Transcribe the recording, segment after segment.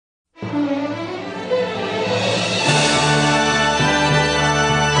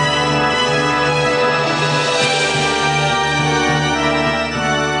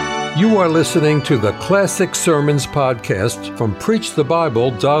are listening to the Classic Sermons podcast from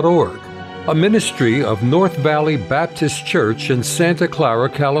PreachTheBible.org, a ministry of North Valley Baptist Church in Santa Clara,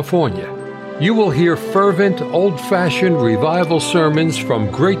 California. You will hear fervent, old-fashioned revival sermons from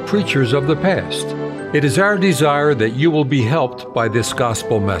great preachers of the past. It is our desire that you will be helped by this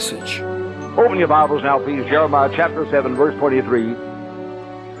gospel message. Open your Bibles now, please. Jeremiah chapter 7, verse 23.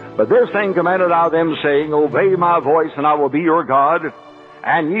 But this thing commanded I them, saying, Obey my voice, and I will be your God,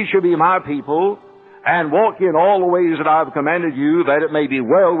 and ye shall be my people, and walk in all the ways that I have commanded you, that it may be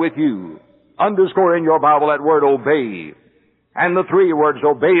well with you. Underscore in your Bible that word obey, and the three words,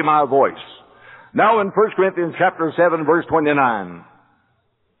 obey my voice. Now in 1 Corinthians chapter 7, verse 29.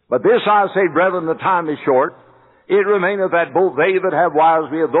 But this I say, brethren, the time is short. It remaineth that both they that have wives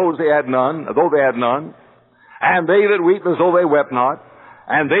be of those they had none, and they that weep as though they wept not,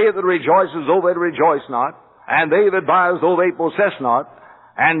 and they that rejoice as though they rejoice not, and they that buy as though they possess not,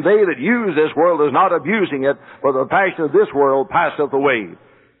 and they that use this world as not abusing it, for the passion of this world passeth away.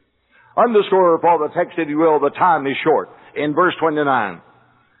 Underscore for the text, if you will, the time is short. In verse 29,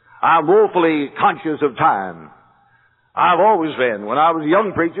 I'm woefully conscious of time. I've always been. When I was a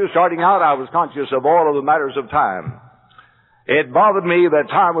young preacher starting out, I was conscious of all of the matters of time. It bothered me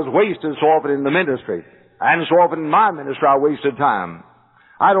that time was wasted so often in the ministry, and so often in my ministry I wasted time.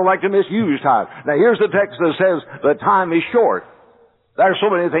 I don't like to misuse time. Now here's the text that says the time is short. There's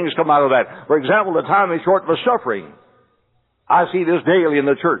so many things come out of that. For example, the time is short for suffering. I see this daily in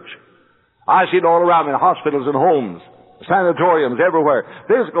the church. I see it all around in hospitals and homes, sanatoriums, everywhere.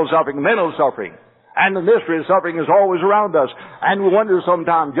 Physical suffering, mental suffering. And the mystery of suffering is always around us. And we wonder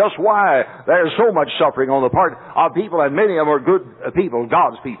sometimes just why there's so much suffering on the part of people, and many of them are good people,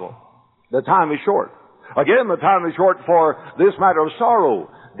 God's people. The time is short. Again, the time is short for this matter of sorrow.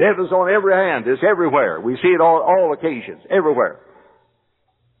 Death is on every hand. It's everywhere. We see it on all occasions, everywhere.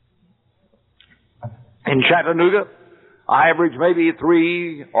 In Chattanooga, I average maybe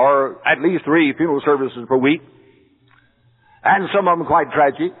 3 or at least 3 funeral services per week. And some of them quite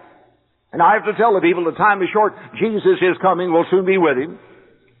tragic. And I have to tell the people the time is short. Jesus is coming. We'll soon be with Him.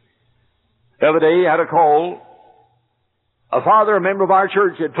 The other day I had a call. A father, a member of our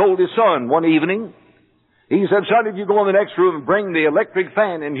church, had told his son one evening, he said, son, if you go in the next room and bring the electric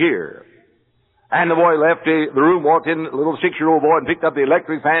fan in here. And the boy left the room, walked in, a little 6-year-old boy, and picked up the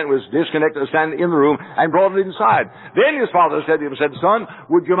electric fan, was disconnected, standing in the room, and brought it inside. Then his father said to him, son,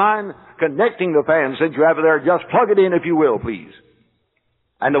 would you mind connecting the fan since you have it there? Just plug it in if you will, please.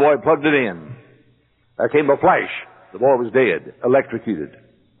 And the boy plugged it in. There came a flash. The boy was dead, electrocuted,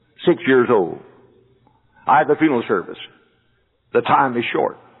 6 years old. I had the funeral service. The time is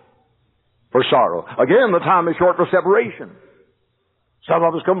short for sorrow. Again, the time is short for separation. Some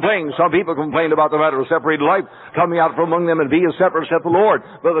of us complain. Some people complain about the matter of separated life, coming out from among them and being separate, except the Lord.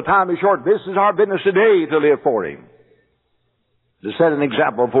 But the time is short. This is our business today, to live for Him, to set an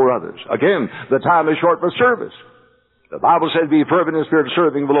example for others. Again, the time is short for service. The Bible says, be fervent in spirit,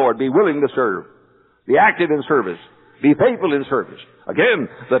 serving the Lord. Be willing to serve. Be active in service. Be faithful in service. Again,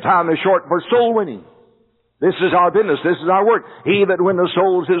 the time is short for soul winning. This is our business. This is our work. He that winneth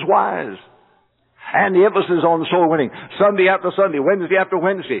souls is wise. And the emphasis on soul winning. Sunday after Sunday, Wednesday after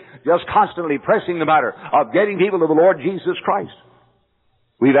Wednesday, just constantly pressing the matter of getting people to the Lord Jesus Christ.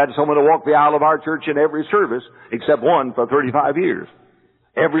 We've had someone to walk the aisle of our church in every service, except one for 35 years.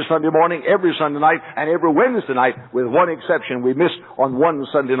 Every Sunday morning, every Sunday night, and every Wednesday night, with one exception. We missed on one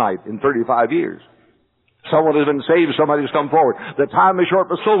Sunday night in 35 years. Someone has been saved, somebody's come forward. The time is short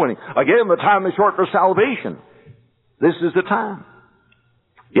for soul winning. Again, the time is short for salvation. This is the time.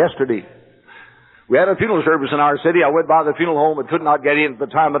 Yesterday, we had a funeral service in our city. I went by the funeral home but could not get in at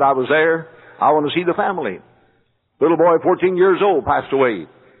the time that I was there. I want to see the family. Little boy, 14 years old, passed away.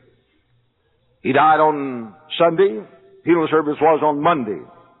 He died on Sunday. Funeral service was on Monday.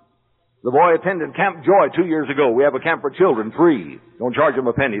 The boy attended Camp Joy 2 years ago. We have a camp for children, free. Don't charge them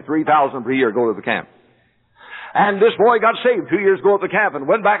a penny. $3,000 per year go to the camp. And this boy got saved 2 years ago at the camp and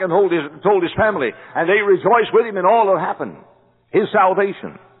went back and told his family. And they rejoiced with him in all that happened. His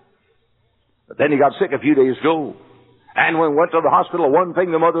salvation. But then he got sick a few days ago. And when he went to the hospital, one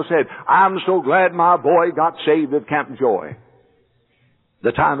thing the mother said, I'm so glad my boy got saved at Camp Joy.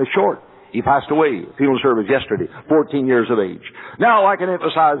 The time is short. He passed away, funeral service yesterday, 14 years of age. Now, I can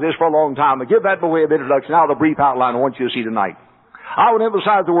emphasize this for a long time, but give that by way of introduction. Now, the brief outline I want you to see tonight. I would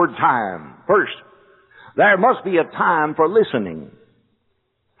emphasize the word time. First, there must be a time for listening.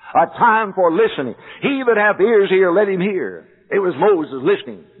 A time for listening. He that hath ears to hear, let him hear. It was Moses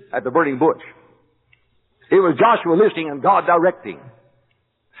listening at the burning bush. It was Joshua listening and God directing.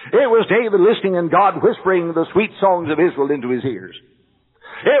 It was David listening and God whispering the sweet songs of Israel into his ears.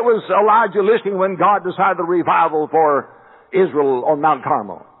 It was Elijah listening when God decided the revival for Israel on Mount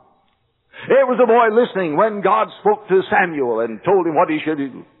Carmel. It was the boy listening when God spoke to Samuel and told him what he should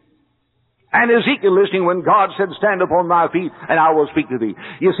do. And Ezekiel listening when God said, stand upon thy feet and I will speak to thee.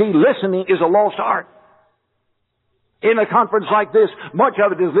 You see, listening is a lost art. In a conference like this, much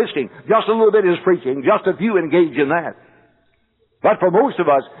of it is listening. Just a little bit is preaching. Just a few engage in that. But for most of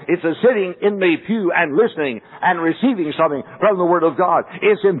us, it's a sitting in the pew and listening and receiving something from the Word of God.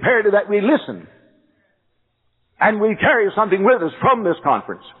 It's imperative that we listen. And we carry something with us from this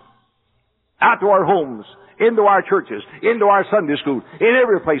conference. Out to our homes, into our churches, into our Sunday school, in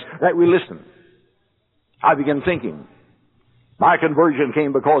every place that we listen. I began thinking. My conversion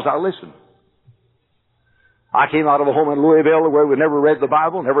came because I listened. I came out of a home in Louisville where we never read the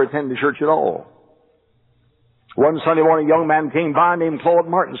Bible, never attended church at all. One Sunday morning, a young man came by named Claude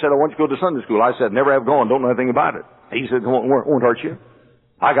Martin, said, I want you to go to Sunday school. I said, never have gone, don't know anything about it. He said, won't hurt you.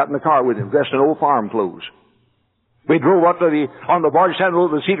 I got in the car with him, dressed in old farm clothes. We drove up to on the Bardstown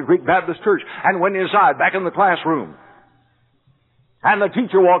Road to the Cedar Creek Baptist Church and went inside, back in the classroom. And the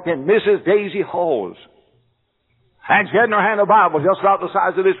teacher walked in, Mrs. Daisy Halls. And she had in her hand a Bible just about the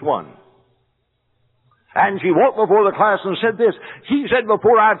size of this one. And she walked before the class and said this. She said,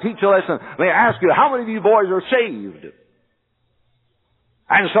 before I teach a lesson, may I ask you, how many of you boys are saved?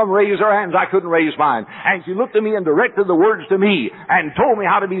 And some raised their hands. I couldn't raise mine. And she looked at me and directed the words to me and told me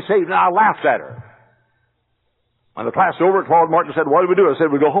how to be saved. And I laughed at her. When the class was over, Claude Martin said, what do we do? I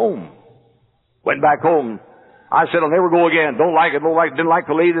said, we go home. Went back home. I said, I'll never go again. Don't like it. Didn't like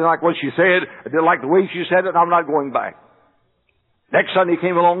the lady. Didn't like what she said. I didn't like the way she said it. I'm not going back. Next Sunday he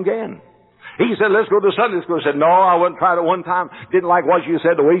came along again. He said, let's go to Sunday school. I said, no, I went and tried it one time. Didn't like what she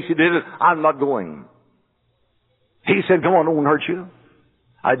said, the way she did it. I'm not going. He said, come on, it won't hurt you.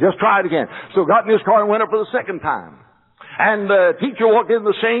 I just tried again. So got in his car and went up for the second time. And the teacher walked in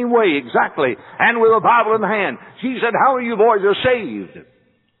the same way, exactly, and with a Bible in the hand. She said, how many of you boys are saved?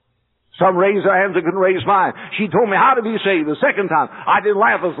 Some raised their hands and couldn't raise mine. She told me how to be saved the second time. I didn't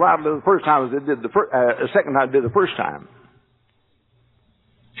laugh as loudly the first time as I did the second time I did the first time.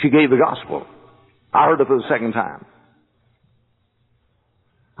 She gave the gospel. I heard it for the second time.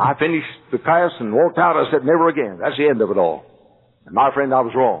 I finished the class and walked out. I said, never again. That's the end of it all. And my friend, I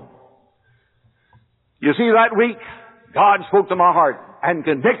was wrong. You see, that week, God spoke to my heart and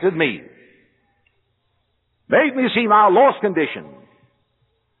convicted me. Made me see my lost condition.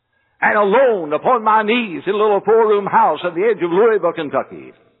 And alone upon my knees in a little 4-room house at the edge of Louisville,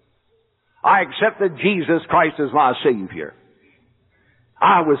 Kentucky, I accepted Jesus Christ as my Savior.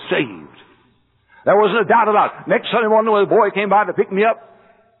 I was saved. There wasn't a doubt about it. Next Sunday morning when the boy came by to pick me up,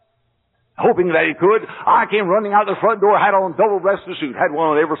 hoping that he could, I came running out the front door, had on a double-breasted suit, had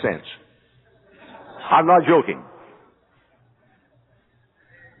one on ever since. I'm not joking.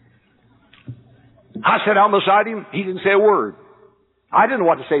 I sat down beside him. He didn't say a word. I didn't know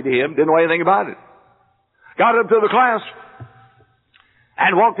what to say to him. Didn't know anything about it. Got up to the class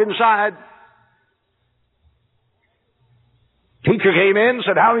and walked inside. Teacher came in,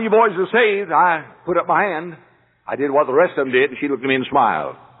 said, how many of you boys are saved? I put up my hand. I did what the rest of them did, and she looked at me and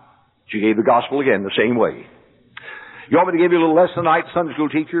smiled. She gave the gospel again the same way. You want me to give you a little lesson tonight, Sunday school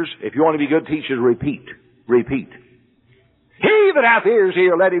teachers? If you want to be good teachers, repeat. Repeat. He that hath ears to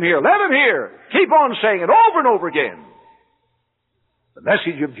hear, let him hear. Let him hear. Keep on saying it over and over again. The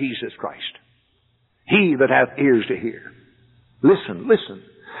message of Jesus Christ. He that hath ears to hear. Listen, listen.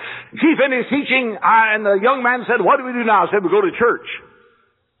 She finished teaching, and the young man said, what do we do now? I said, we go to church.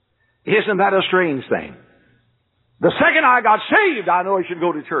 Isn't that a strange thing? The second I got saved, I know I should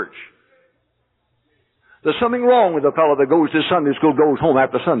go to church. There's something wrong with a fellow that goes to Sunday school, goes home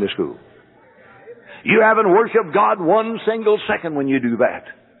after Sunday school. You haven't worshiped God one single second when you do that.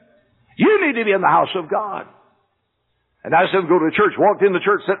 You need to be in the house of God. And I said, go to church. Walked in the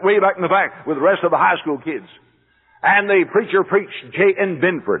church, sat way back in the back with the rest of the high school kids. And the preacher preached, J.N.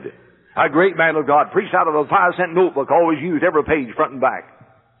 Benford, a great man of God, preached out of a 5-cent notebook, always used every page front and back.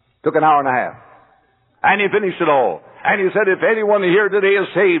 Took an hour and a half. And he finished it all. And he said, if anyone here today is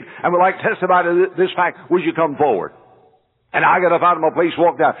saved and would like to testify to this fact, would you come forward? And I got up out of my place,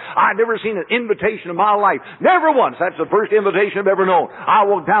 walked out. I'd never seen an invitation in my life. Never once. That's the first invitation I've ever known. I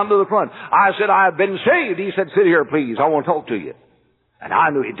walked down to the front. I said, I've been saved. He said, sit here, please. I want to talk to you. And I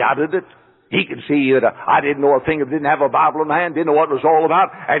knew he doubted it. He could see that I didn't know a thing, didn't have a Bible in my hand, didn't know what it was all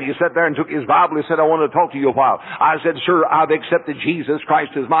about. And he sat there and took his Bible. He said, I want to talk to you a while. I said, sir, I've accepted Jesus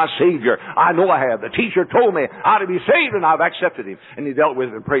Christ as my Savior. I know I have. The teacher told me how to be saved, and I've accepted Him. And he dealt with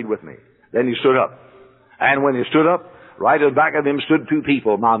it and prayed with me. Then he stood up. And when he stood up, right in the back of him stood two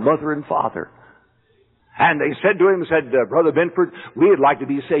people, my mother and father. And they said to him, Brother Benford, we'd like to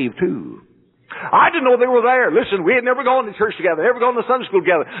be saved too. I didn't know they were there. Listen, we had never gone to church together, never gone to Sunday school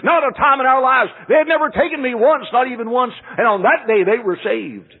together. Not a time in our lives. They had never taken me once, not even once. And on that day, they were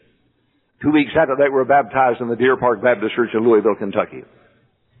saved. 2 weeks after they were baptized in the Deer Park Baptist Church in Louisville, Kentucky.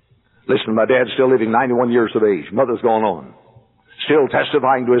 Listen, my dad's still living, 91 years of age. Mother's gone on. Still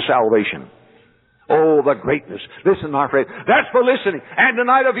testifying to his salvation. Oh, the greatness. Listen, my friend, that's for listening. And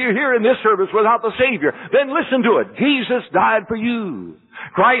tonight, if you're here in this service without the Savior, then listen to it. Jesus died for you.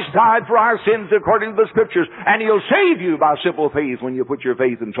 Christ died for our sins according to the Scriptures, and He'll save you by simple faith when you put your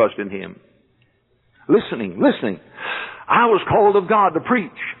faith and trust in Him. Listening. I was called of God to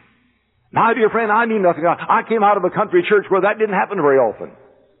preach. My dear friend, I knew nothing. I came out of a country church where that didn't happen very often.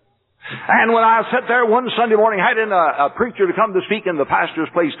 And when I sat there one Sunday morning, had in a preacher to come to speak in the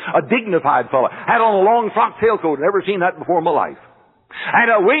pastor's place, a dignified fellow, had on a long frock tailcoat, never seen that before in my life, and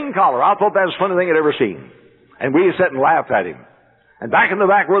a wing collar. I thought that was the funniest thing I'd ever seen. And we sat and laughed at him. And back in the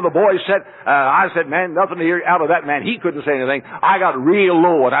back where the boys sat, I said, man, nothing to hear out of that man. He couldn't say anything. I got real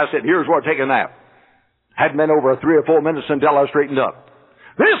low, and I said, here's where I take a nap. Hadn't been over 3 or 4 minutes until I straightened up.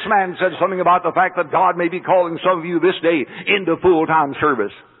 This man said something about the fact that God may be calling some of you this day into full-time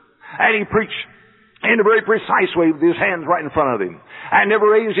service. And he preached in a very precise way with his hands right in front of him. And never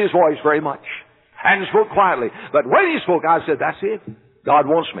raised his voice very much. And spoke quietly. But when he spoke, I said, that's it. God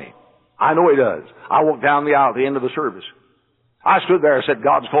wants me. I know He does. I walked down the aisle at the end of the service. I stood there and said,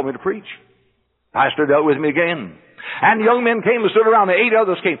 God's called me to preach. Pastor dealt with me again. And the young men came and stood around. The 8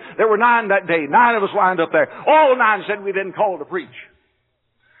 others came. There were 9 that day. 9 of us lined up there. All 9 said we'd been called to preach.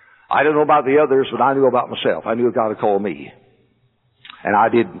 I didn't know about the others, but I knew about myself. I knew God had called me. And I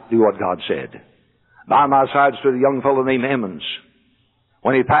did do what God said. By my side stood a young fellow named Emmons.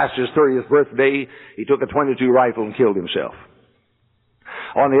 When he passed his 30th birthday, he took a .22 rifle and killed himself.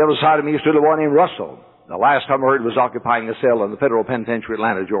 On the other side of me stood a boy named Russell. The last time I heard was occupying a cell in the federal penitentiary,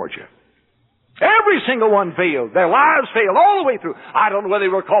 Atlanta, Georgia. Every single one failed. Their lives failed all the way through. I don't know whether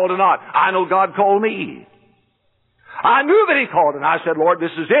they were called or not. I know God called me. I knew that He called, and I said, Lord,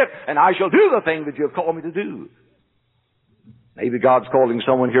 this is it, and I shall do the thing that You have called me to do. Maybe God's calling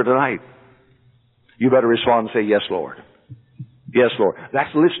someone here tonight. You better respond and say, yes, Lord. Yes, Lord.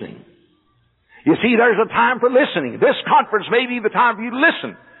 That's listening. You see, there's a time for listening. This conference may be the time for you to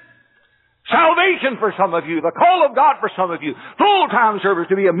listen. Salvation for some of you, the call of God for some of you, full-time service,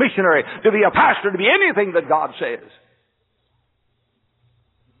 to be a missionary, to be a pastor, to be anything that God says.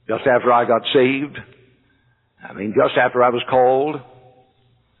 Just after I got saved, just after I was called,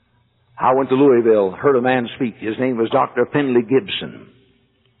 I went to Louisville, heard a man speak. His name was Dr. Finley Gibson.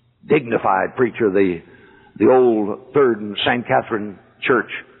 Dignified preacher, the old 3rd and St. Catherine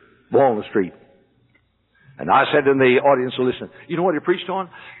Church, Walnut Street. And I said in the audience, listen, you know what he preached on?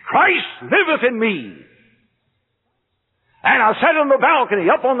 Christ liveth in me. And I sat on the balcony,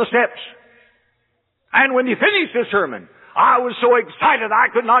 up on the steps. And when he finished his sermon, I was so excited I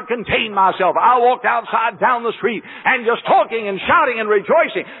could not contain myself. I walked outside down the street and just talking and shouting and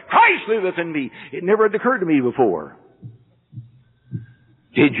rejoicing. Christ liveth in me. It never had occurred to me before.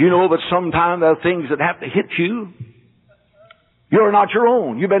 Did you know that sometimes there are things that have to hit you? You're not your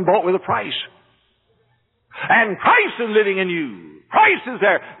own. You've been bought with a price. And Christ is living in you. Christ is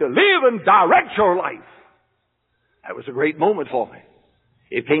there to live and direct your life. That was a great moment for me.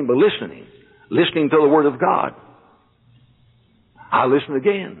 It came by listening to the Word of God. I listened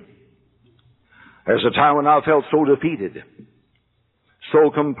again. There's a time when I felt so defeated,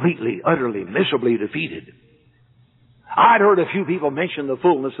 so completely, utterly, miserably defeated. I'd heard a few people mention the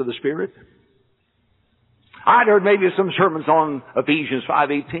fullness of the Spirit. I'd heard maybe some sermons on Ephesians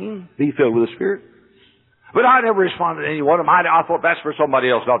 5:18, be filled with the Spirit. But I never responded to any one of them. I thought that's for somebody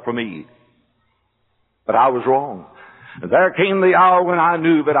else, not for me. But I was wrong. And there came the hour when I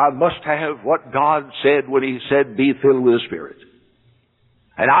knew that I must have what God said when He said, be filled with the Spirit.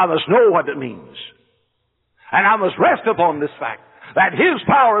 And I must know what it means. And I must rest upon this fact, that His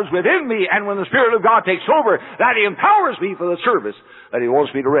power is within me, and when the Spirit of God takes over, that He empowers me for the service that He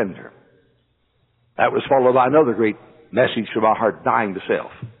wants me to render. That was followed by another great message from our heart, dying to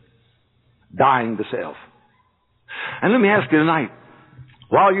self. Dying to self. And let me ask you tonight,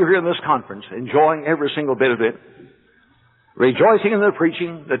 while you're here in this conference, enjoying every single bit of it, rejoicing in the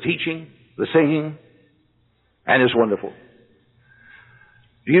preaching, the teaching, the singing, and it's wonderful.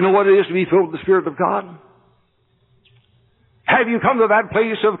 Do you know what it is to be filled with the Spirit of God? Have you come to that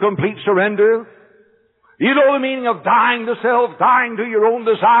place of complete surrender? You know the meaning of dying to self, dying to your own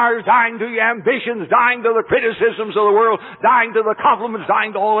desires, dying to your ambitions, dying to the criticisms of the world, dying to the compliments,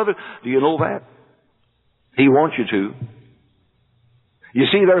 dying to all of it. Do you know that? He wants you to. You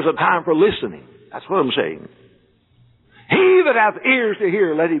see, there's a time for listening. That's what I'm saying. He that hath ears to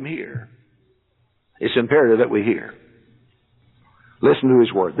hear, let him hear. It's imperative that we hear. Listen to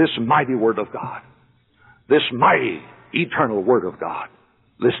His Word. This mighty Word of God. This mighty, eternal Word of God.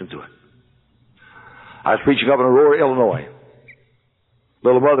 Listen to it. I was preaching up in Aurora, Illinois.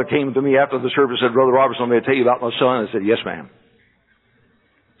 Little brother came to me after the service and said, Brother Robertson, may I tell you about my son? I said, yes, ma'am.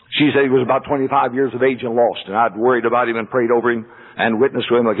 She said he was about 25 years of age and lost, and I'd worried about him and prayed over him and witnessed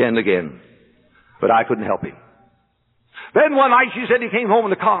to him again and again. But I couldn't help him. Then one night she said he came home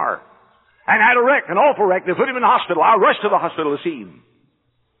in the car and had a wreck, an awful wreck. They put him in the hospital. I rushed to the hospital to see him.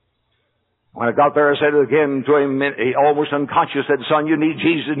 When I got there, I said again to him, he almost unconscious, said, son, you need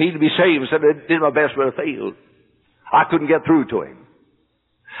Jesus, you need to be saved. I said, I did my best, but I failed. I couldn't get through to him.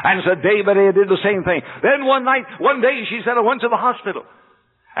 And said, day by day I did the same thing. Then one day, she said, I went to the hospital.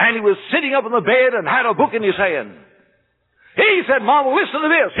 And he was sitting up in the bed and had a book in his hand. He said, Mama, listen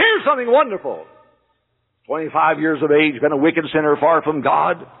to this. Here's something wonderful. 25 years of age, been a wicked sinner far from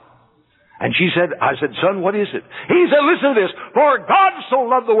God. And I said, son, what is it? He said, listen to this. For God so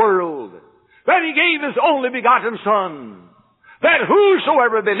loved the world that He gave His only begotten Son, that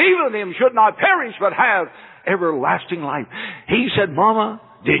whosoever believeth in Him should not perish but have everlasting life. He said, Mama,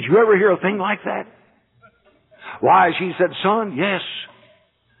 did you ever hear a thing like that? Why, she said, son, yes.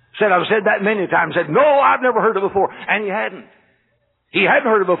 Said, I've said that many times. Said, no, I've never heard it before. And he hadn't. He hadn't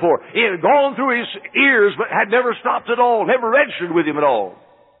heard it before. It had gone through his ears, but had never stopped at all, never registered with him at all.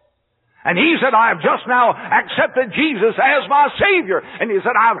 And he said, I have just now accepted Jesus as my Savior. And he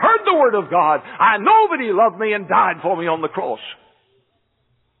said, I've heard the Word of God. I know that He loved me and died for me on the cross.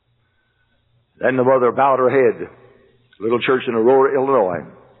 Then the mother bowed her head. Little church in Aurora, Illinois.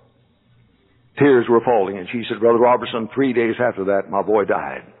 Tears were falling. And she said, Brother Robertson, 3 days after that, my boy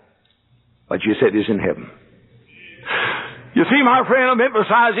died. But she said he's in heaven. You see, my friend, I'm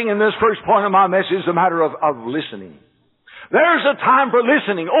emphasizing in this first point of my message the matter of listening. There's a time for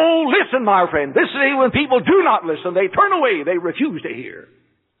listening. Oh, listen, my friend. This day when people do not listen, they turn away. They refuse to hear.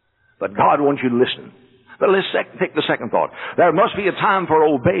 But God wants you to listen. But let's take the second thought. There must be a time for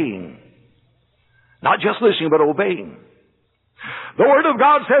obeying. Not just listening, but obeying. The Word of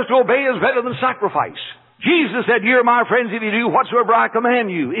God says to obey is better than sacrifice. Jesus said, "Ye are my friends if you do whatsoever I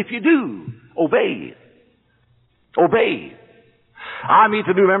command you." If you do, obey. Obey. I meet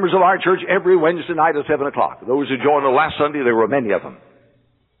the new members of our church every Wednesday night at 7 o'clock. Those who joined us last Sunday, there were many of them.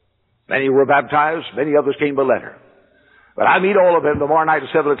 Many were baptized. Many others came by letter. But I meet all of them tomorrow night at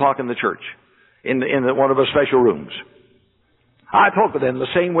 7 o'clock in the church, in one of the special rooms. I talk to them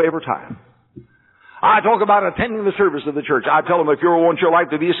the same way every time. I talk about attending the service of the church. I tell them, if you want your life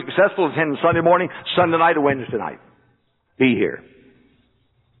to be successful, attend Sunday morning, Sunday night, or Wednesday night. Be here.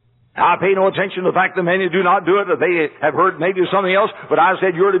 I pay no attention to the fact that many do not do it, that they have heard maybe something else, but I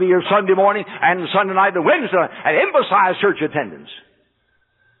said you're to be here Sunday morning and Sunday night and Wednesday night, and emphasize church attendance.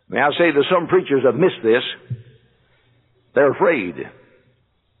 May I say that some preachers have missed this. They're afraid.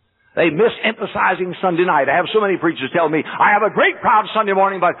 They miss emphasizing Sunday night. I have so many preachers tell me, I have a great crowd Sunday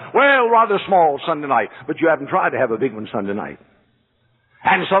morning, but, well, rather small Sunday night. But you haven't tried to have a big one Sunday night.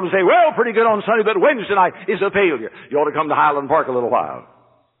 And some say, well, pretty good on Sunday, but Wednesday night is a failure. You ought to come to Highland Park a little while.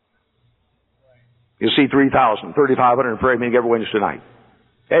 You'll see 3,000, 3,500 in prayer meeting every Wednesday night.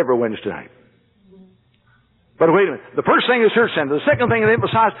 Every Wednesday night. But wait a minute. The first thing is church center. The second thing to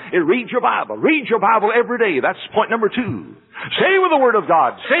emphasize is read your Bible. Read your Bible every day. That's point number 2. Stay with the Word of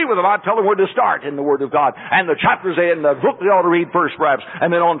God. Stay with them. I tell them where to start in the Word of God. And the chapters in the book they ought to read first, perhaps,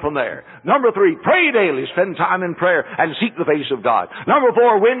 and then on from there. Number 3, pray daily. Spend time in prayer and seek the face of God. Number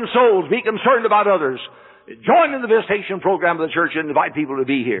 4, win souls. Be concerned about others. Join in the visitation program of the church and invite people to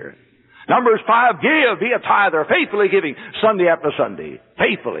be here. Number 5, give. Be a tither. Faithfully giving Sunday after Sunday.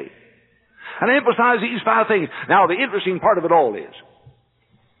 Faithfully. And I emphasize these 5 things. Now, the interesting part of it all is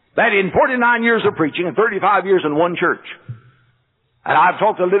that in 49 years of preaching and 35 years in one church, and I've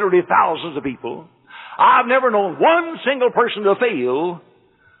talked to literally thousands of people, I've never known one single person to fail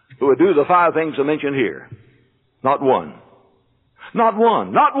who would do the 5 things I mentioned here. Not one. Not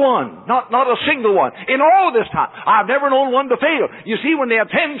one. Not one. Not a single one. In all this time, I've never known one to fail. You see, when they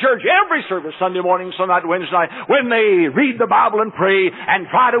attend church every service, Sunday morning, Sunday night, Wednesday night, when they read the Bible and pray and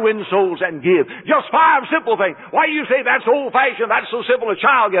try to win souls and give. Just 5 simple things. Why you say that's old-fashioned, that's so simple a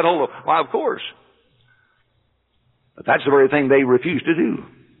child get hold of? Why, of course. But that's the very thing they refuse to do.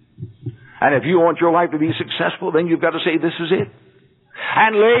 And if you want your life to be successful, then you've got to say this is it.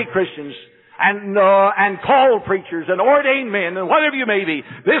 And lay Christians and call preachers and ordained men and whatever you may be,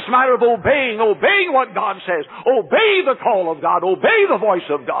 this matter of obeying what God says, obey the call of God, obey the voice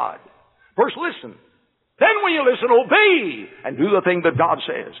of God. First listen. Then when you listen, obey and do the thing that God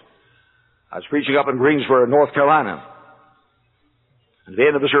says. I was preaching up in Greensboro, North Carolina. At the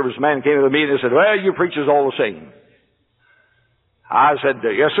end of the service, a man came to me and said, well, you preachers all the same. I said,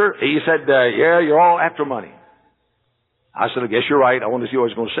 yes, sir. He said, yeah, you're all after money. I said, I guess you're right. I want to see what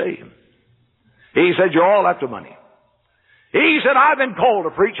he's going to say. He said, you're all after money. He said, I've been called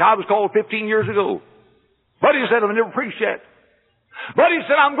to preach. I was called 15 years ago. But he said, I've never preached yet. But he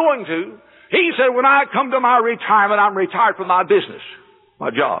said, I'm going to. He said, when I come to my retirement, I'm retired from my business,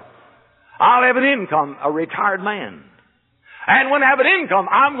 my job. I'll have an income, a retired man. And when I have an income,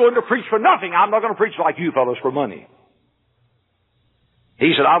 I'm going to preach for nothing. I'm not going to preach like you fellows for money.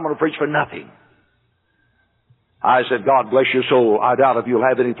 He said, I'm going to preach for nothing. I said, God bless your soul. I doubt if you'll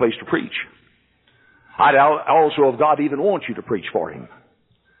have any place to preach. I doubt also if God even wants you to preach for Him.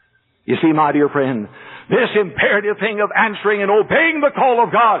 You see, my dear friend, this imperative thing of answering and obeying the call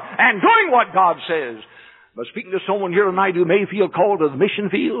of God and doing what God says. I'm speaking to someone here tonight who may feel called to the mission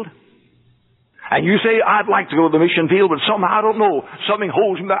field. And you say, I'd like to go to the mission field, but somehow, I don't know, something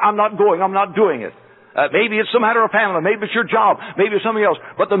holds me back. I'm not going. I'm not doing it. Maybe it's some matter of family. Maybe it's your job. Maybe it's something else.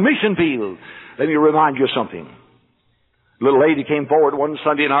 But the mission field, let me remind you of something. A little lady came forward one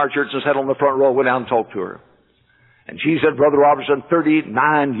Sunday in our church and sat on the front row. Went down and talked to her. And she said, Brother Robertson,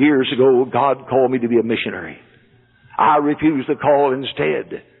 39 years ago, God called me to be a missionary. I refused the call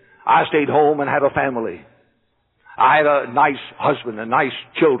instead. I stayed home and had a family. I had a nice husband and nice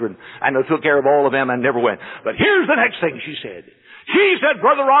children, and I took care of all of them and never went. But here's the next thing she said. She said,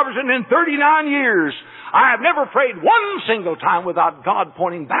 Brother Robertson, in 39 years, I have never prayed one single time without God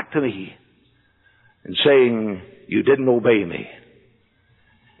pointing back to me and saying, you didn't obey me.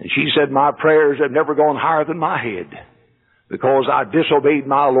 And she said, my prayers have never gone higher than my head because I disobeyed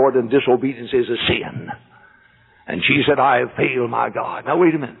my Lord, and disobedience is a sin. And she said, I have failed my God. Now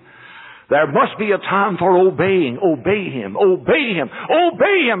wait a minute. There must be a time for obeying. Obey Him. Obey Him.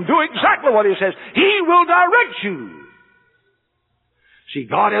 Obey Him. Do exactly what He says. He will direct you. See,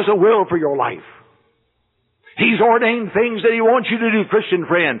 God has a will for your life. He's ordained things that He wants you to do, Christian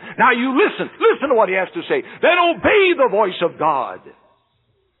friend. Now you listen. Listen to what He has to say. Then obey the voice of God.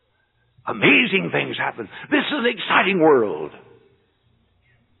 Amazing things happen. This is an exciting world.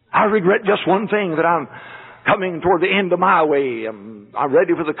 I regret just one thing, that I'm coming toward the end of my way. I'm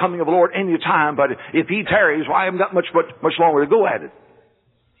ready for the coming of the Lord any time, but if He tarries, well, I haven't got much longer to go at it.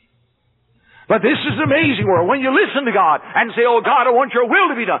 But this is an amazing world. When you listen to God and say, oh God, I want your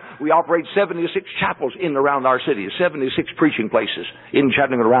will to be done. We operate 76 chapels in and around our city, 76 preaching places in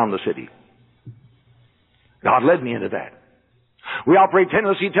Chattanooga around the city. God led me into that. We operate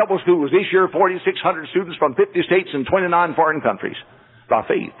Tennessee Temple Schools. This year, 4,600 students from 50 states and 29 foreign countries by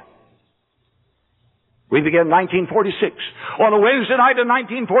faith. We began in 1946. On a Wednesday night in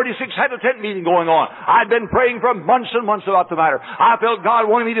 1946, had a tent meeting going on. I'd been praying for months and months about the matter. I felt God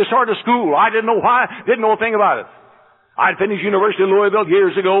wanted me to start a school. I didn't know why, didn't know a thing about it. I'd finished University of Louisville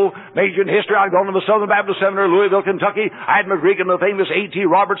years ago, majored in history. I'd gone to the Southern Baptist Seminary, Louisville, Kentucky. I had McGregor, the famous A.T.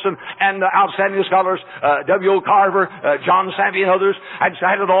 Robertson, and outstanding scholars, W.O. Carver, John Savvy, and others. I'd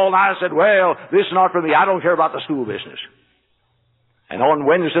sat it all, and I said, well, this is not for me. I don't care about the school business. And on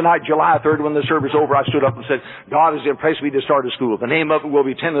Wednesday night, July 3rd, when the service was over, I stood up and said, God has impressed me to start a school. The name of it will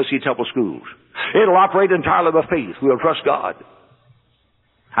be Tennessee Temple Schools. It'll operate entirely by faith. We'll trust God.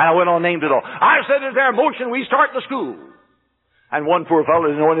 And I went on and named it all. I said, is there a motion we start the school? And one poor fellow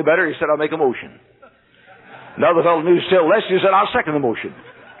didn't know any better. He said, I'll make a motion. Another fellow knew still less. He said, I'll second the motion.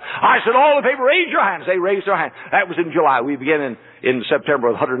 I said, all in favor, raise your hands. They raised their hands. That was in July. We began in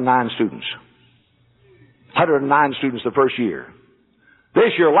September with 109 students. 109 students the first year.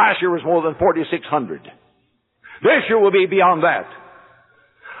 This year, last year was more than 4,600. This year will be beyond that.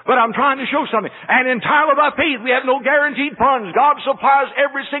 But I'm trying to show something. And entirely by faith, we have no guaranteed funds. God supplies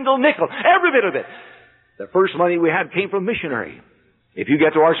every single nickel, every bit of it. The first money we had came from missionary. If you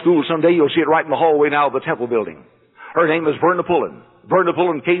get to our school someday, you'll see it right in the hallway now of the temple building. Her name is Verna Pullen. Verna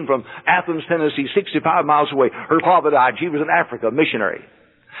Pullen came from Athens, Tennessee, 65 miles away. Her father died. She was in Africa, missionary.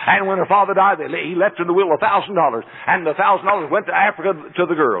 And when her father died, he left in the will $1,000. And the $1,000 went to Africa to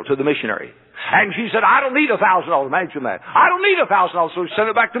the girl, to the missionary. And she said, I don't need $1,000. Imagine that. I don't need $1,000. So she sent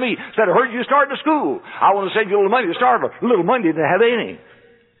it back to me. Said, I heard you starting a school. I want to send you a little money to start with. A little money, didn't have any.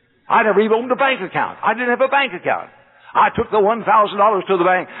 I never even opened a bank account. I didn't have a bank account. I took the $1,000 to the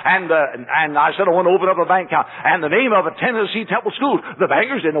bank, and I said, I want to open up a bank account. And the name of it, Tennessee Temple Schools. The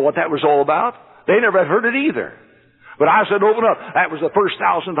bankers didn't know what that was all about. They never had heard it either. But I said, open up. That was the first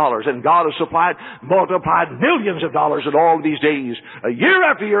 $1,000. And God has multiplied millions of dollars in all these days, year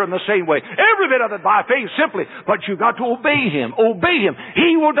after year in the same way. Every bit of it by faith simply. But you've got to obey Him. Obey Him.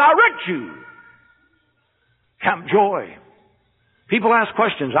 He will direct you. Camp Joy. People ask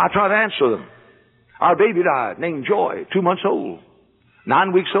questions. I try to answer them. Our baby died, named Joy, 2 months old,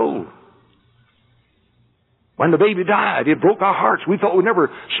 9 weeks old. When the baby died, it broke our hearts. We thought we'd never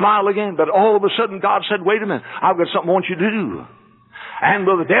smile again. But all of a sudden, God said, wait a minute, I've got something I want you to do. And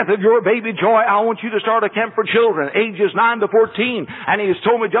with the death of your baby Joy, I want you to start a camp for children, ages 9 to 14. And He has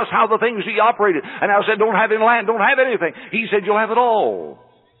told me just how the things He operated. And I said, don't have any land, don't have anything. He said, you'll have it all.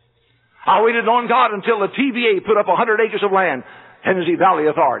 I waited on God until the TVA put up 100 acres of land, Tennessee Valley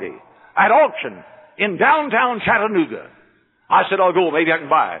Authority, at auction in downtown Chattanooga. I said, I'll go, maybe I can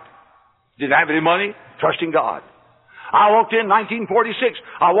buy it. Didn't have any money, trusting God. I walked in 1946.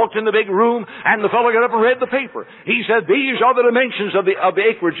 I walked in the big room, and the fellow got up and read the paper. He said, these are the dimensions of the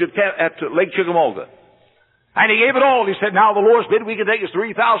acreage at Lake Chickamauga. And he gave it all. He said, now the lowest bid we can take is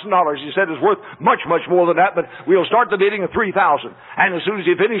 $3,000. He said it's worth much, much more than that, but we'll start the bidding at $3,000. And as soon as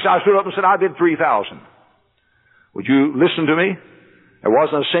he finished, I stood up and said, I bid $3,000. Would you listen to me? There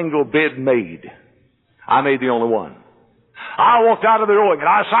wasn't a single bid made. I made the only one. I walked out of the building and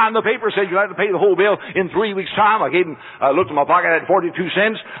I signed the paper, said you have to pay the whole bill in 3 weeks' time. I gave him, looked in my pocket, I had 42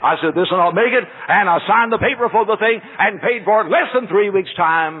 cents. I said, this one I'll make it. And I signed the paper for the thing and paid for it less than 3 weeks'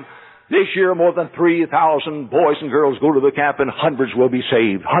 time. This year, more than 3,000 boys and girls go to the camp, and hundreds will be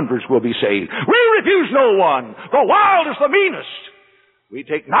saved. Hundreds will be saved. We refuse no one. The wildest, the meanest. We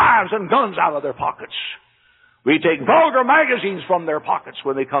take knives and guns out of their pockets. We take vulgar magazines from their pockets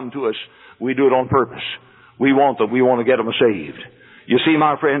when they come to us. We do it on purpose. We want them. We want to get them saved. You see,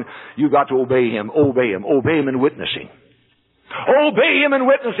 my friend, you've got to obey Him. Obey Him. Obey Him in witnessing. Obey Him in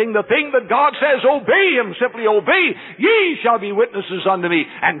witnessing. The thing that God says, obey Him. Simply obey. Ye shall be witnesses unto me,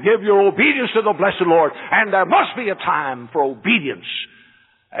 and give your obedience to the blessed Lord. And there must be a time for obedience,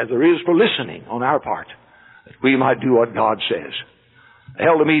 as there is for listening on our part, that we might do what God says. I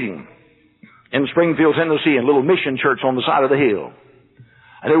held a meeting in Springfield, Tennessee, in a little mission church on the side of the hill.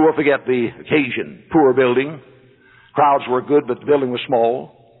 I never will forget the occasion. Poor building. Crowds were good, but the building was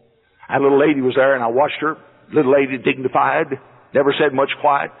small. And a little lady was there, and I watched her. Little lady, dignified, never said much,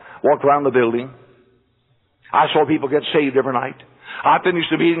 quiet, walked around the building. I saw people get saved every night. I finished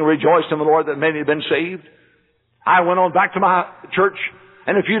the meeting and rejoiced in the Lord that many had been saved. I went on back to my church,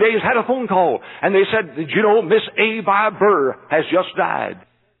 and in a few days had a phone call. And they said, did you know Miss A. Burr has just died?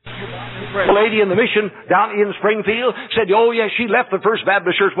 The lady in the mission down in Springfield said, oh yes, she left the First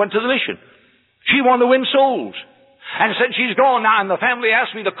Baptist Church, went to the mission. She wanted to win souls. And said she's gone now, and the family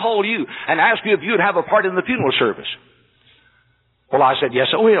asked me to call you and ask you if you'd have a part in the funeral service. Well, I said,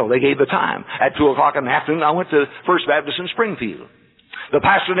 yes, I will. They gave the time. At 2 o'clock in the afternoon, I went to First Baptist in Springfield. The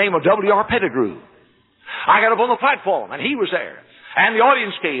pastor named W.R. Pettigrew. I got up on the platform, and he was there. And the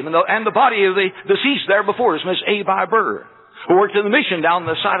audience came, and the body of the deceased there before us, Miss A. Burr, who worked in the mission down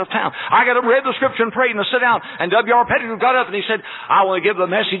the side of town. I got up, read the scripture and prayed, and I sat down. And W.R. Pettigrew got up and he said, I want to give the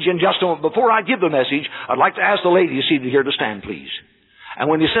message in just a moment. Before I give the message, I'd like to ask the lady seated here to stand, please. And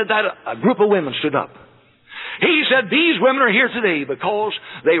when he said that, a group of women stood up. He said, these women are here today because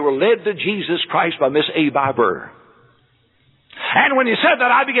they were led to Jesus Christ by Miss A. Burr. And when he said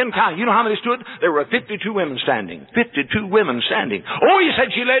that, I began counting. You know how many stood? There were 52 women standing. 52 women standing. Oh, he said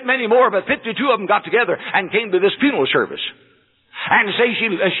she led many more, but 52 of them got together and came to this funeral service. And say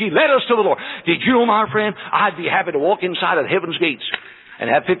she led us to the Lord. Did you know, my friend, I'd be happy to walk inside of heaven's gates and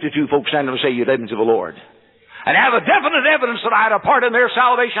have 52 folks stand and say, you led me to the Lord. And have a definite evidence that I had a part in their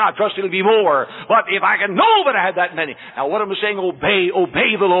salvation. I trust it'll be more. But if I can know that I had that many. Now what am I saying? Obey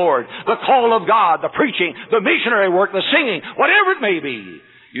the Lord. The call of God, the preaching, the missionary work, the singing, whatever it may be.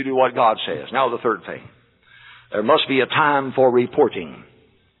 You do what God says. Now the third thing. There must be a time for reporting.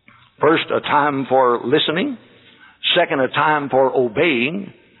 First, a time for listening. Second, a time for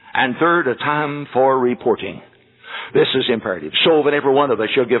obeying. And third, a time for reporting. This is imperative. So that every one of us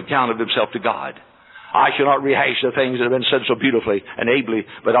shall give account of himself to God. I shall not rehash the things that have been said so beautifully and ably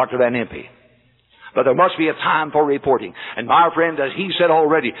by Dr. Van Impe. But there must be a time for reporting. And my friend, as he said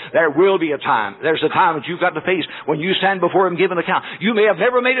already, there will be a time. There's a time that you've got to face when you stand before him and give an account. You may have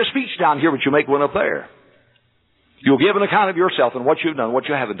never made a speech down here, but you make one up there. You'll give an account of yourself and what you've done,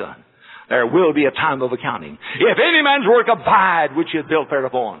 what you haven't done. There will be a time of accounting. If any man's work abide, which he hath built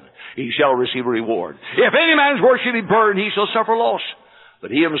thereupon, he shall receive a reward. If any man's work shall be burned, he shall suffer loss. But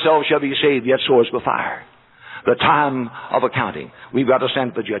he himself shall be saved, yet so as by fire. The time of accounting. We've got to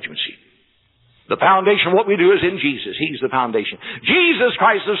stand at the judgment seat. The foundation of what we do is in Jesus. He's the foundation. Jesus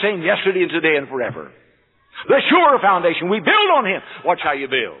Christ is the same yesterday and today and forever. The sure foundation. We build on Him. Watch how you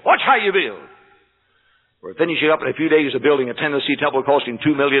build. Watch how you build. We're finishing up in a few days of building a Tennessee temple costing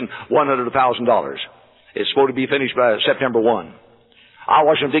 $2,100,000. It's supposed to be finished by September 1. I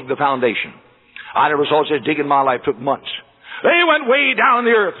watched them dig the foundation. I never saw such digging in my life. It took months. They went way down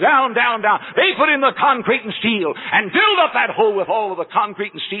the earth, down. They put in the concrete and steel and filled up that hole with all of the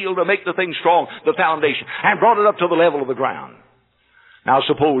concrete and steel to make the thing strong, the foundation, and brought it up to the level of the ground. Now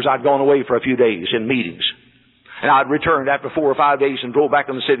suppose I'd gone away for a few days in meetings, and I'd returned after 4 or 5 days and drove back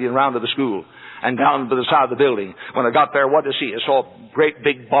in the city and round to the school and down to the side of the building. When I got there, what did I see? I saw a great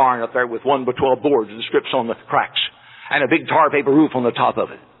big barn up there with 1 by 12 boards and strips on the cracks and a big tar paper roof on the top of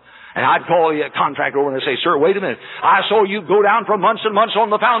it. And I'd call the contractor over and I'd say, "Sir, wait a minute. I saw you go down for months and months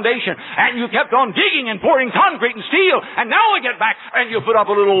on the foundation, and you kept on digging and pouring concrete and steel, and now I get back and you put up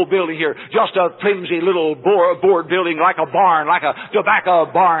a little old building here, just a flimsy little board building like a barn, like a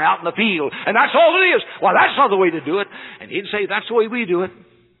tobacco barn out in the field, and that's all it is." Well, that's not the way to do it. And he'd say, "That's the way we do it."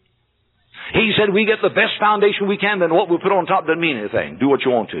 He said, "We get the best foundation we can, then what we put on top doesn't mean anything. Do what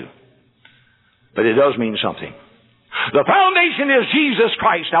you want to. But it does mean something. The foundation is Jesus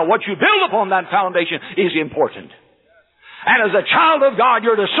Christ. Now, what you build upon that foundation is important. And as a child of God,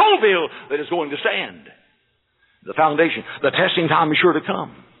 you're to so build that it's going to stand. The foundation, the testing time is sure to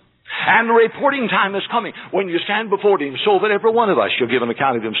come. And the reporting time is coming when you stand before Him, so that every one of us shall give an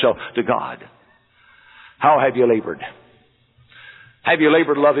account of himself to God. How have you labored? Have you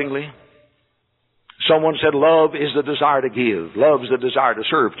labored lovingly? Someone said love is the desire to give. Love is the desire to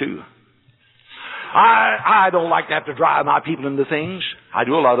serve too. I don't like to have to drive my people into things. I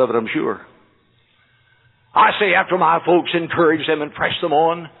do a lot of it, I'm sure. I say after my folks, encourage them and press them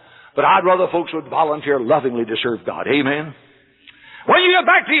on. But I'd rather folks would volunteer lovingly to serve God. Amen? When you get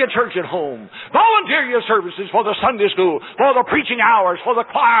back to your church at home, volunteer your services for the Sunday school, for the preaching hours, for the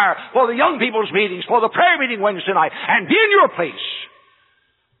choir, for the young people's meetings, for the prayer meeting Wednesday night, and be in your place.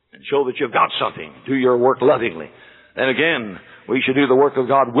 And show that you've got something. Do your work lovingly. Then again, we should do the work of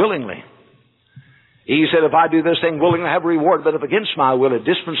God willingly. He said, "If I do this thing willingly, I have a reward. But if against my will, a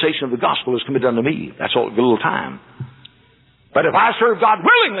dispensation of the gospel is committed unto me." That's all, a little time. But if I serve God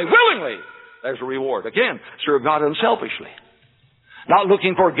willingly, there's a reward. Again, serve God unselfishly. Not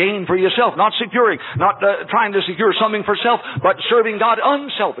looking for gain for yourself, not trying to secure something for self, but serving God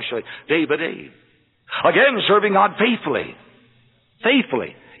unselfishly, day by day. Again, serving God faithfully.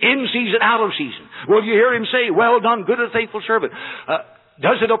 In season, out of season. Will you hear Him say, "Well done, good and faithful servant"?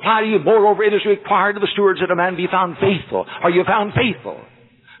 Does it apply to you? Moreover, it is required of the stewards that a man be found faithful. Are you found faithful?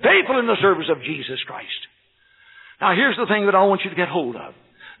 Faithful in the service of Jesus Christ. Now, here's the thing that I want you to get hold of.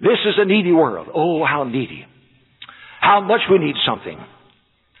 This is a needy world. Oh, how needy. How much we need something.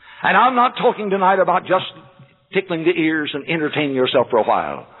 And I'm not talking tonight about just tickling the ears and entertaining yourself for a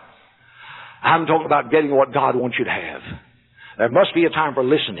while. I'm talking about getting what God wants you to have. There must be a time for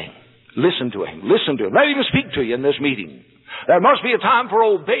listening. Listen to Him. Let Him speak to you in this meeting. There must be a time for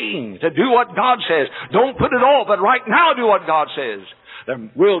obeying, to do what God says. Don't put it off, but right now do what God says. There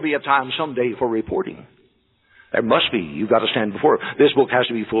will be a time someday for reporting. There must be. You've got to stand before it. This book has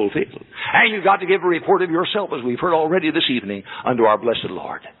to be fulfilled. And you've got to give a report of yourself, as we've heard already this evening, unto our blessed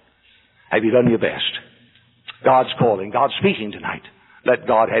Lord. Have you done your best? God's calling. God's speaking tonight. Let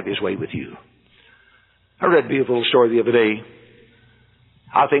God have His way with you. I read a beautiful story the other day.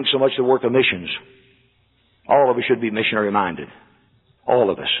 I think so much the work of missions. All of us should be missionary-minded. All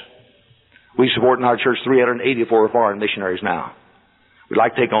of us. We support in our church 384 foreign missionaries now. We'd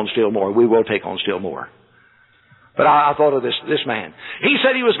like to take on still more. We will take on still more. But I thought of this man. He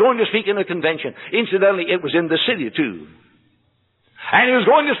said he was going to speak in a convention. Incidentally, it was in the city, too. And he was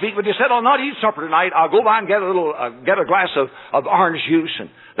going to speak, but he said, "I'll not eat supper tonight. I'll go by and get a glass of orange juice, and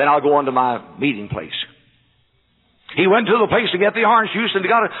then I'll go on to my meeting place." He went to the place to get the orange juice, and he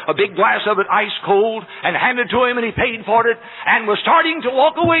got a big glass of it, ice cold, and handed to him, and he paid for it, and was starting to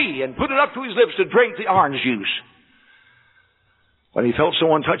walk away and put it up to his lips to drink the orange juice, when he felt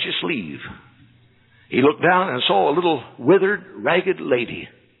someone touch his sleeve. He looked down and saw a little withered, ragged lady.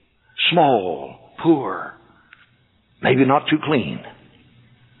 Small, poor, maybe not too clean.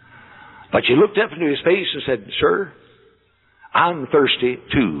 But she looked up into his face and said, "Sir, I'm thirsty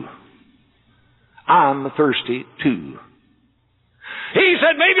too. I'm thirsty too." He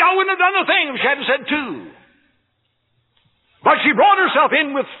said, "Maybe I wouldn't have done a thing if she hadn't said too. But she brought herself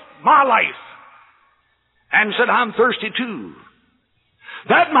in with my life and said, I'm thirsty too."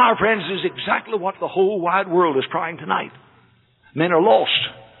 That, my friends, is exactly what the whole wide world is crying tonight. Men are lost.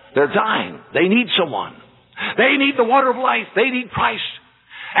 They're dying. They need someone. They need the water of life. They need Christ.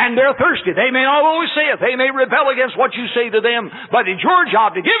 And they're thirsty. They may not always say it. They may rebel against what you say to them. But it's your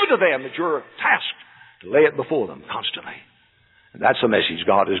job to give it to them. It's your task to lay it before them constantly. And that's the message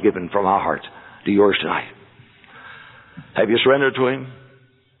God has given from our heart to yours tonight. Have you surrendered to Him?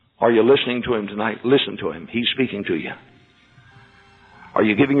 Are you listening to Him tonight? Listen to Him. He's speaking to you. Are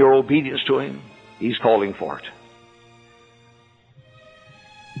you giving your obedience to Him? He's calling for it.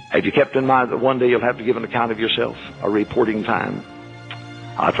 Have you kept in mind that one day you'll have to give an account of yourself, a reporting time?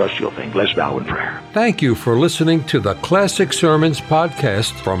 I trust you'll think. Let's bow in prayer. Thank you for listening to the Classic Sermons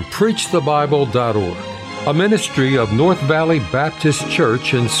podcast from PreachTheBible.org, a ministry of North Valley Baptist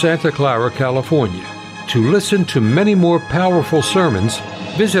Church in Santa Clara, California. To listen to many more powerful sermons,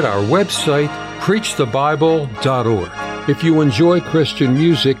 visit our website, PreachTheBible.org. If you enjoy Christian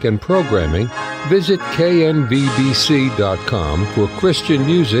music and programming, visit knvbc.com for Christian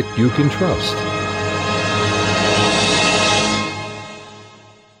music you can trust.